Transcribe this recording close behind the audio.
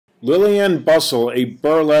Lillian Bustle, a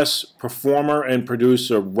burlesque performer and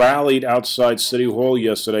producer, rallied outside City Hall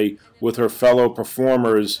yesterday with her fellow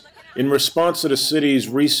performers in response to the city's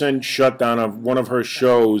recent shutdown of one of her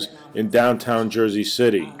shows in downtown Jersey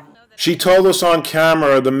City. She told us on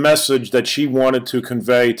camera the message that she wanted to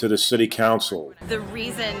convey to the City Council. The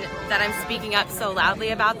reason that I'm speaking up so loudly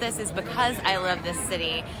about this is because I love this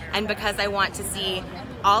city and because I want to see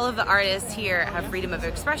all of the artists here have freedom of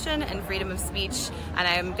expression and freedom of speech, and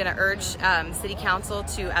I'm going to urge City Council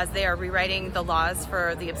to, as they are rewriting the laws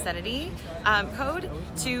for the obscenity code,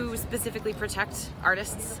 to specifically protect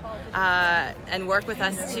artists and work with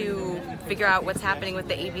us to figure out what's happening with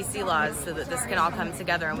the ABC laws so that this can all come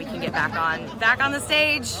together and we can get back on the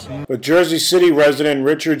stage. But Jersey City resident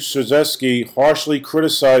Richard Strzeski harshly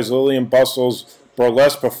criticized Lillian Bustle's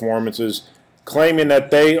burlesque performances, claiming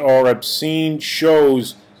that they are obscene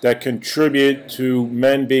shows that contribute to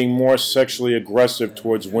men being more sexually aggressive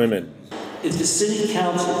towards women. If the City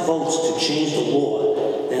Council votes to change the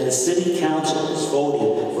law, then the City Council is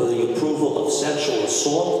voting for the approval of sexual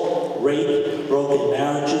assault, rape, broken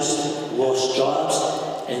marriages, lost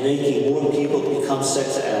jobs, and making more people become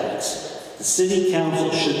sex addicts. The City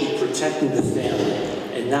Council should be protecting the family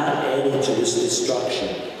and not adding to this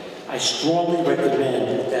destruction. I strongly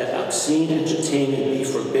recommend that obscene entertainment be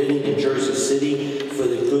forbidden in Jersey City for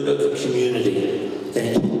the good of the community.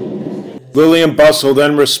 Thank you. Lillian Bustle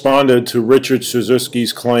then responded to Richard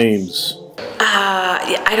Strzeski's claims.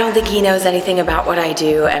 I don't think he knows anything about what I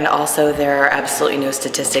do, and also there are absolutely no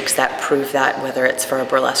statistics that prove that, whether it's for a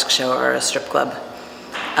burlesque show or a strip club.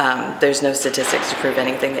 There's no statistics to prove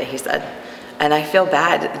anything that he said. And I feel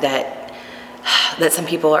bad that some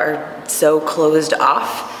people are so closed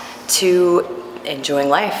off to enjoying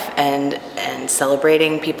life and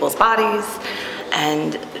celebrating people's bodies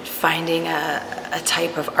and finding a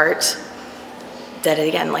type of art that,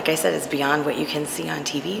 again, like I said, is beyond what you can see on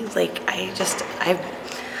TV. Like,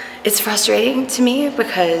 it's frustrating to me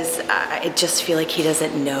because I just feel like he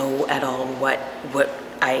doesn't know at all what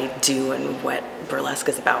I do and what burlesque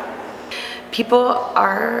is about. People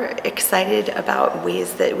are excited about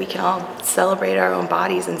ways that we can all celebrate our own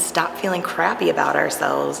bodies and stop feeling crappy about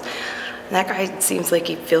ourselves. And that guy seems like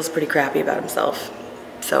he feels pretty crappy about himself.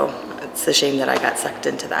 So it's a shame that I got sucked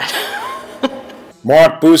into that.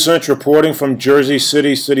 Mark Bucinch reporting from Jersey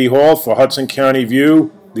City City Hall for Hudson County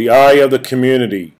View, the eye of the community.